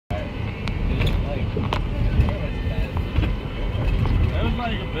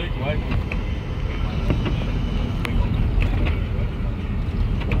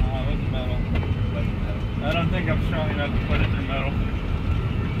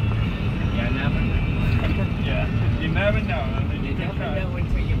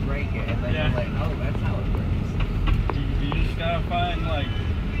I'm like, oh, that's how it works. You just gotta find like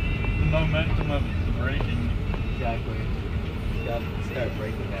the momentum of the braking. Exactly. You gotta start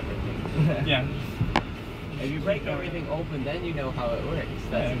breaking everything. Yeah. If you break everything open, then you know how it works.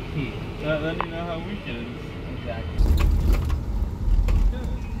 That's the key. Then you know how weak it is. Exactly. Good.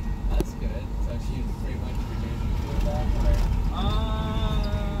 That's good. So she's pretty much producing for that, or?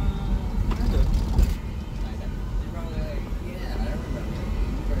 Kind of. You're probably like, yeah, I remember.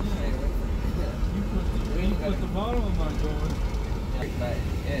 You better stay away from me. You put the bottle in my door. But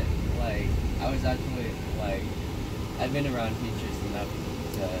it, like, I was actually, like, I've been around teachers enough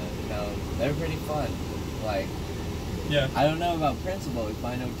to know they're pretty fun. Like, yeah. I don't know about principals, but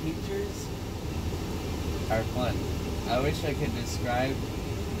I know teachers are fun. I wish I could describe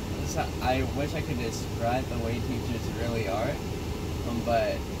the way teachers really are.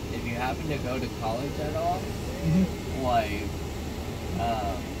 But if you happen to go to college at all, like,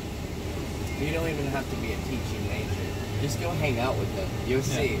 you don't even have to be a teaching major. Just go hang out with them. You'll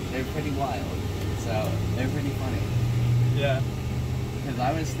see. They're pretty wild. So, they're pretty funny. Yeah. Because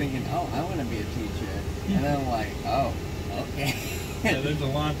I was thinking, oh, I want to be a teacher. And then I'm like, oh, okay. Yeah, there's a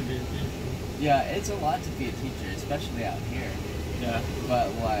lot to be a teacher. Yeah, it's a lot to be a teacher, especially out here. Yeah.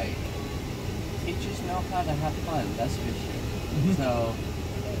 But, like, teachers know how to have fun, that's for sure. So,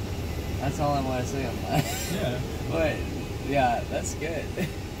 that's all I want to say on that. Yeah. But, yeah, that's good.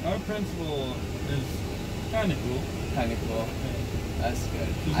 Our principal is kind of cool. Kind of cool. Yeah. That's good.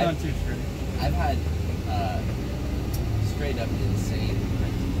 She's not too strict. I've had straight up insane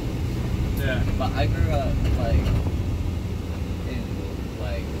principals. Yeah. But I grew up, like, in,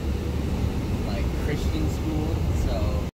 like Christian school, so